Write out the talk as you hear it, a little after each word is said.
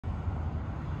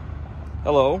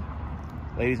Hello,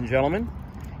 ladies and gentlemen.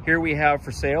 Here we have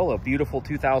for sale a beautiful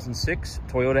 2006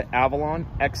 Toyota Avalon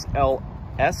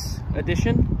XLS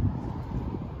edition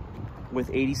with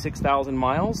 86,000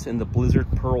 miles in the Blizzard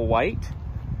Pearl White.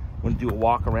 I'm going to do a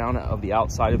walk around of the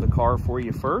outside of the car for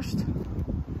you first.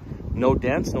 No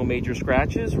dents, no major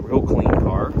scratches, real clean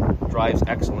car. Drives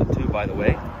excellent too, by the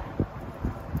way.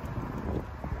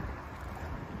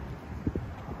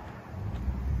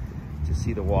 Just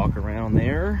see the walk around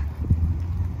there.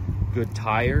 Good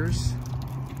tires.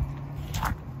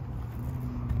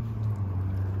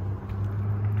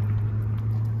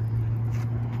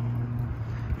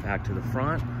 Back to the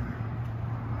front.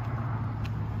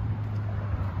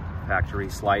 Factory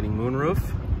sliding moonroof.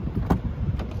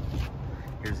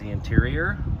 Here's the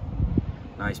interior.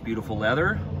 Nice beautiful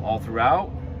leather all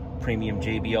throughout. Premium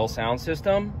JBL sound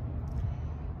system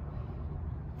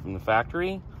from the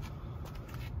factory.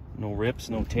 No rips,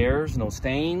 no tears, no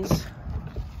stains.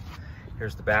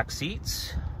 Here's the back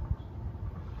seats.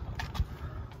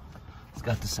 It's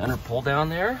got the center pull down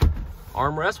there.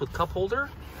 Armrest with cup holder.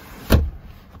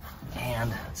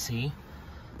 And let's see,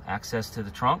 access to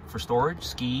the trunk for storage,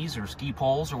 skis or ski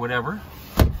poles or whatever.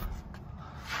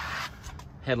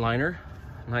 Headliner,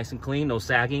 nice and clean, no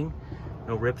sagging,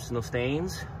 no rips, no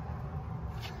stains.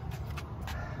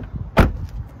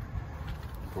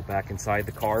 Go back inside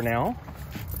the car now.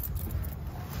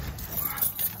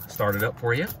 Start it up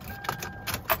for you.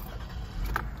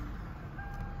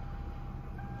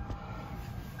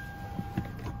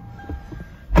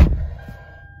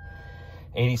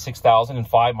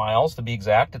 $86,005 miles to be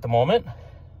exact at the moment.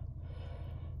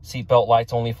 Seatbelt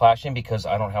lights only flashing because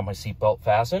I don't have my seatbelt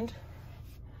fastened.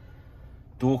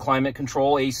 Dual climate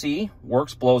control AC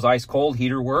works, blows ice cold,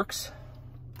 heater works.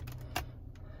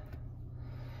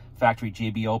 Factory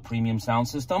JBL premium sound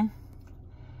system.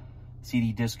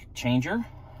 CD disc changer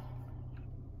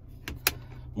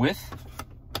with,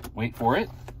 wait for it,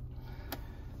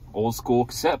 old school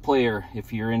cassette player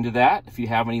if you're into that. If you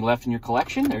have any left in your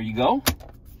collection, there you go.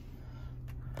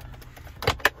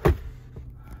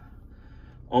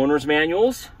 Owner's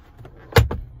manuals.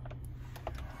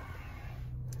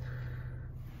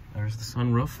 There's the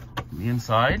sunroof on the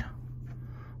inside.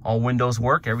 All windows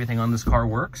work, everything on this car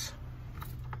works.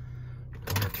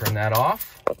 I'm gonna turn that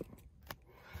off.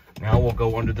 Now we'll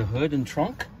go under the hood and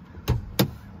trunk.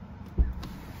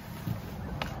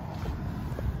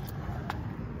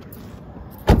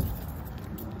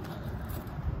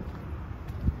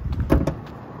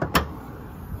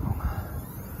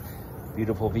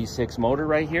 Beautiful V6 motor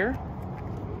right here.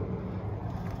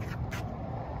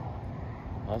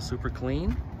 All super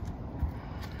clean.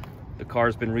 The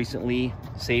car's been recently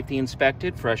safety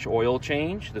inspected, fresh oil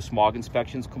change. The smog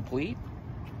inspection's complete.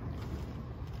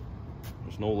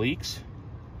 There's no leaks.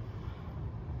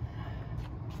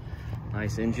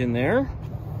 Nice engine there.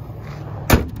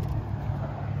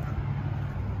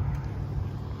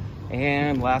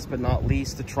 And last but not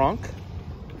least, the trunk.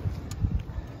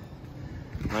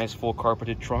 Nice full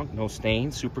carpeted trunk, no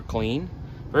stains, super clean.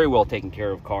 Very well taken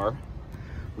care of car.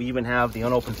 We even have the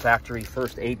unopened factory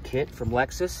first aid kit from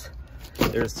Lexus.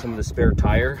 There's some of the spare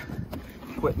tire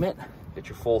equipment. Get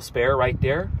your full spare right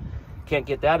there. Can't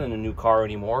get that in a new car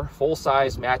anymore. Full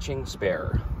size matching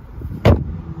spare.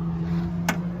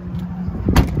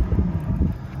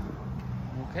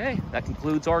 Okay, that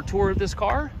concludes our tour of this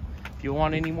car. If you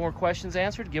want any more questions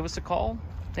answered, give us a call.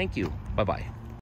 Thank you. Bye-bye.